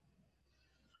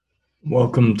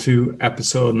Welcome to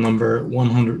episode number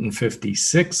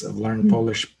 156 of Learn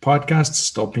Polish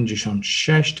Podcast,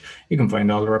 156. You can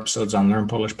find all our episodes on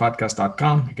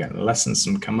learnpolishpodcast.com. You get lessons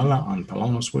from Camilla on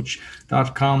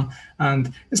polonaswitch.com. And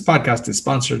this podcast is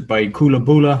sponsored by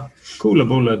Kulabula,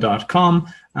 kulabula.com,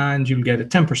 and you'll get a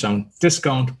 10%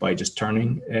 discount by just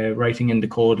writing in the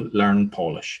code Learn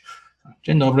Polish.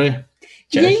 Dzień dobry.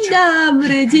 Cześć.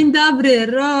 Dzień dobry,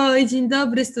 Roy, dzień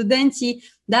dobry, studenci.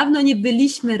 Dawno nie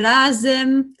byliśmy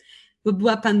razem, bo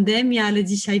była pandemia, ale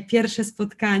dzisiaj pierwsze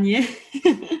spotkanie.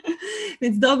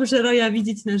 Więc dobrze, Roja,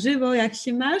 widzieć na żywo. Jak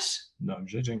się masz?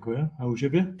 Dobrze, dziękuję. A u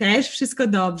ciebie? Też wszystko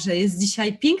dobrze. Jest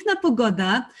dzisiaj piękna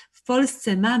pogoda. W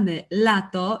Polsce mamy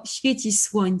lato, świeci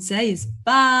słońce, jest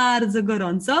bardzo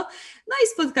gorąco. No i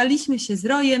spotkaliśmy się z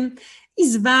Rojem i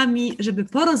z wami, żeby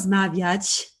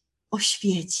porozmawiać o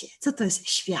świecie. Co to jest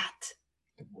świat?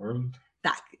 The world.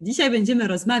 Tak, dzisiaj będziemy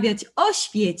rozmawiać o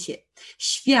świecie.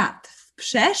 Świat w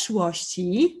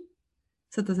przeszłości.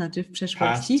 Co to znaczy w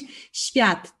przeszłości? Past.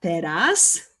 Świat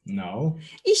teraz. No.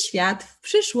 I świat w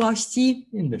przyszłości.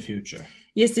 In the future.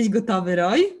 Jesteś gotowy,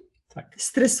 Roy? Tak.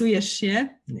 Stresujesz się?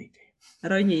 Nigdy.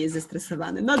 Roy nie jest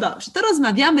zestresowany. No dobrze, to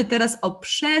rozmawiamy teraz o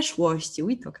przeszłości.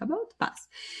 We talk about past.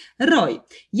 Roy,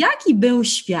 jaki był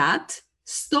świat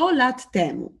 100 lat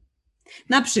temu?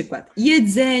 Na przykład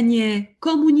jedzenie,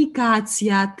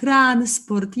 komunikacja,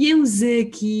 transport,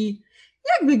 języki.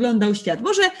 Jak wyglądał świat?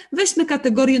 Może weźmy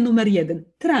kategorię numer 1,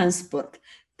 transport.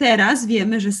 Teraz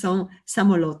wiemy, że są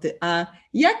samoloty. A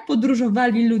jak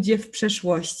podróżowali ludzie w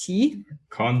przeszłości?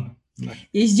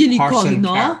 Jeździli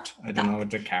konno.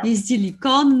 Tak. Jeździli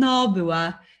konno,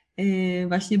 była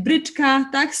właśnie bryczka,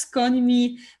 tak, z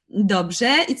końmi.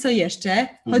 Dobrze. I co jeszcze?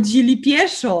 Chodzili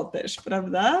pieszo też,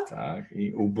 prawda? Tak.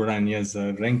 I ubranie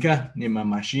z ręka. Nie ma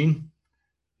maszyn.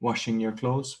 Washing your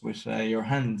clothes with your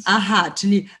hands. Aha,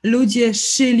 czyli ludzie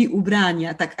szyli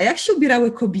ubrania. Tak. A jak się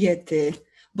ubierały kobiety?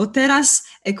 Bo teraz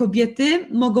kobiety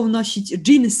mogą nosić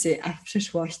dżinsy, a w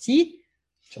przeszłości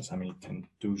czasami ten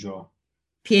dużo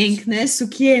piękne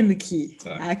sukienki.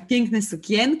 Tak, piękne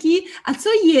sukienki. A co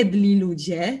jedli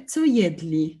ludzie? Co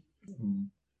jedli?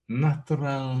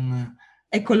 Naturalne.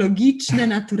 Ekologiczne,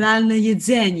 naturalne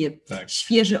jedzenie. Tak.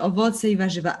 Świeże owoce i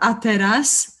warzywa. A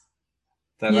teraz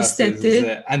niestety jest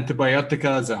z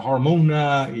antybiotyka, z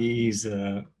hormona i z...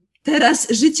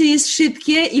 Teraz życie jest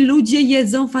szybkie i ludzie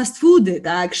jedzą fast foody,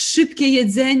 tak? Szybkie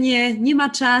jedzenie, nie ma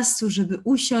czasu, żeby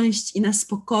usiąść i na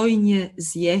spokojnie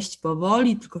zjeść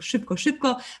powoli, tylko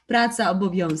szybko, praca,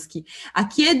 obowiązki. A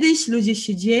kiedyś ludzie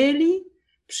siedzieli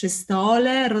przy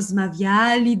stole,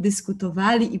 rozmawiali,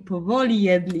 dyskutowali i powoli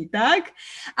jedli, tak?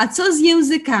 A co z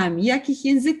językami? Jakich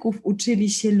języków uczyli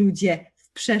się ludzie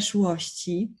w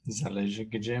przeszłości? Zależy,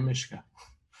 gdzie mieszka.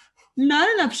 No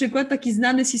ale na przykład taki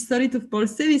znany z historii tu w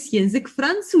Polsce jest język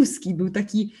francuski. Był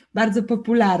taki bardzo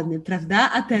popularny,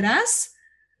 prawda? A teraz?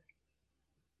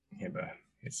 Chyba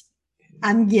jest...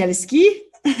 Angielski?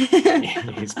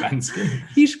 Hiszpański.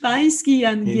 Hiszpański i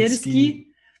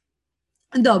angielski.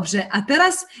 Dobrze, a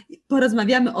teraz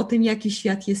porozmawiamy o tym, jaki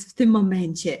świat jest w tym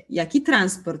momencie. Jaki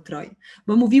transport, Roy?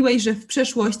 Bo mówiłeś, że w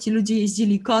przeszłości ludzie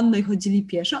jeździli konno i chodzili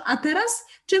pieszo, a teraz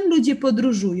czym ludzie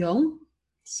podróżują?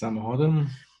 Samochodem.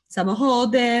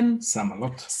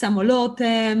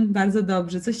 Samolotem, bardzo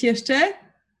dobrze. Coś jeszcze?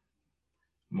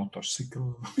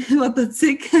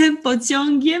 Motocyklem,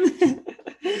 pociągiem.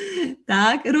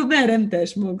 Tak, rowerem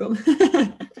też mogą.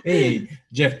 I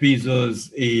Jeff Bezos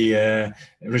i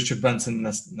Richard Branson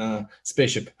na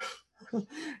spaceship.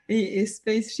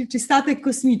 Spaceship, czy statek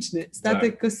kosmiczny.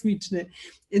 Kosmiczny.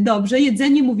 Dobrze,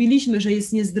 jedzenie mówiliśmy, że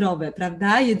jest niezdrowe,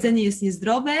 prawda? Jedzenie jest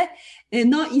niezdrowe.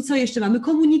 No i co jeszcze mamy?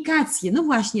 Komunikację. No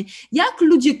właśnie, jak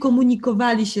ludzie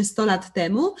komunikowali się 100 lat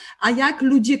temu, a jak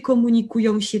ludzie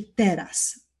komunikują się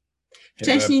teraz?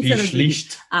 Wcześniej co robili?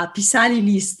 Pisali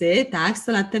listy, tak?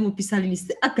 100 lat temu pisali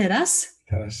listy, a teraz?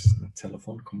 Teraz na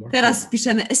telefon komórkowy. Teraz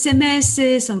piszemy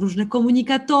SMS-y, są różne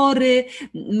komunikatory,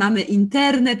 mamy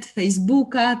internet,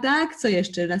 Facebooka, tak? Co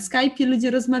jeszcze? Na Skype'ie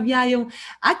ludzie rozmawiają,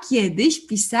 a kiedyś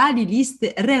pisali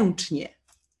listy ręcznie.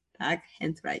 Tak,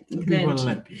 handwriting.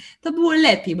 To było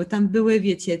lepiej, bo tam były,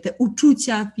 wiecie, te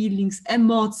uczucia, feelings,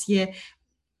 emocje,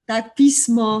 tak,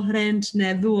 pismo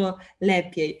ręczne, było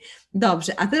lepiej.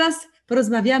 Dobrze, a teraz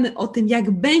porozmawiamy o tym,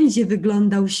 jak będzie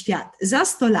wyglądał świat za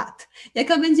 100 lat.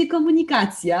 Jaka będzie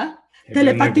komunikacja?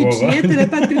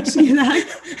 Telepatycznie,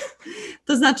 tak?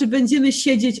 To znaczy będziemy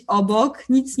siedzieć obok,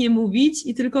 nic nie mówić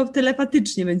i tylko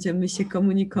telepatycznie będziemy się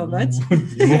komunikować.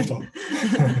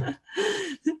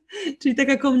 Czyli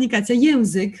taka komunikacja.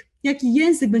 Język. Jaki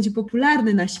język będzie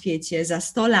popularny na świecie za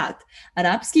 100 lat?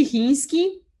 Arabski, chiński?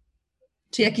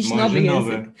 Czy jakiś Może nowy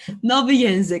nowy. język? Nowy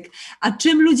język. A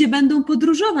czym ludzie będą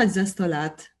podróżować za 100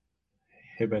 lat?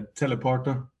 Chyba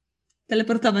teleporter.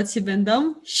 Teleportować się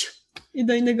będą i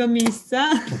do innego miejsca.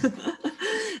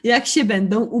 Jak się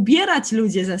będą ubierać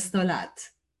ludzie za 100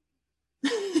 lat?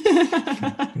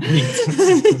 Nic.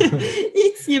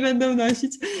 Nic nie będą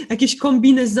nosić. Jakieś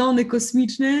kombinezony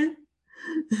kosmiczne.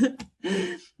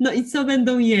 No i co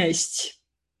będą jeść?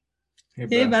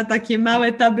 Chyba takie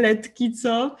małe tabletki,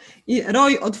 co? I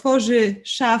Roy otworzy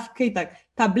szafkę i tak,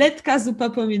 tabletka zupa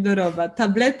pomidorowa,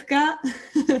 tabletka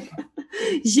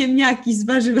ziemniaki z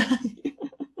warzywami,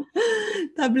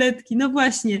 tabletki. No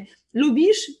właśnie,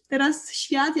 lubisz teraz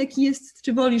świat, jaki jest?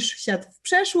 Czy wolisz świat w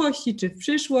przeszłości, czy w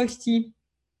przyszłości?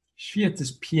 Świat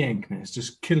jest piękny, jest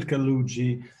just kilka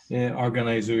ludzi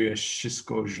organizuje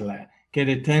wszystko źle.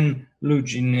 Kiedy ten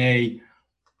ludzi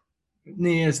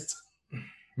nie jest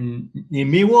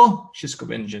niemiło, wszystko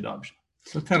będzie dobrze.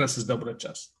 To teraz jest dobry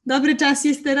czas. Dobry czas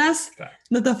jest teraz? Tak.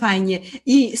 No to fajnie.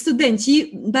 I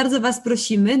studenci, bardzo Was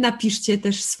prosimy, napiszcie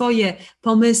też swoje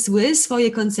pomysły,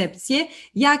 swoje koncepcje,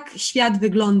 jak świat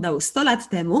wyglądał 100 lat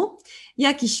temu,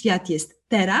 jaki świat jest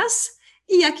teraz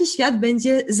i jaki świat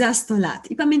będzie za 100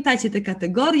 lat. I pamiętajcie te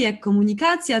kategorie jak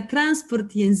komunikacja,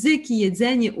 transport, języki,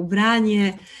 jedzenie,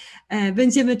 ubranie.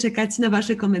 Będziemy czekać na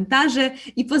Wasze komentarze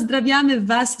i pozdrawiamy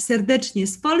Was serdecznie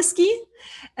z Polski.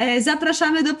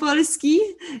 Zapraszamy do Polski.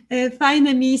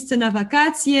 Fajne miejsce na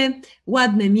wakacje,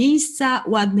 ładne miejsca,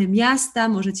 ładne miasta.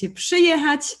 Możecie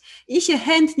przyjechać i się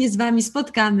chętnie z Wami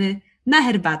spotkamy na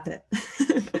herbatę.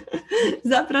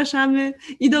 Zapraszamy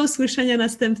i do usłyszenia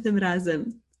następnym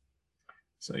razem.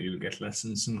 So you'll get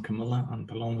lessons in Camilla on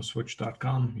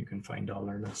palomaswitch.com. You can find all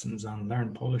our lessons on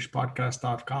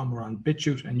learnpolishpodcast.com or on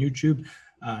BitChute and YouTube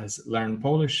as Learn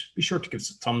Polish. Be sure to give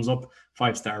us a thumbs up,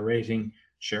 5-star rating,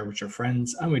 share with your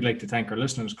friends. And we'd like to thank our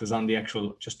listeners because on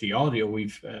just the audio,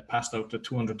 we've passed out to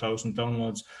 200,000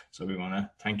 downloads. So we want to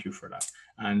thank you for that.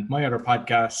 And my other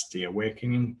podcasts, the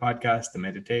Awakening podcast, the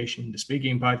Meditation, the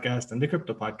Speaking podcast, and the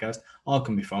Crypto podcast, all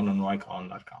can be found on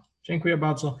roycollin.com. Dziękuję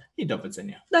bardzo i do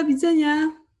widzenia. Do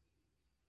widzenia.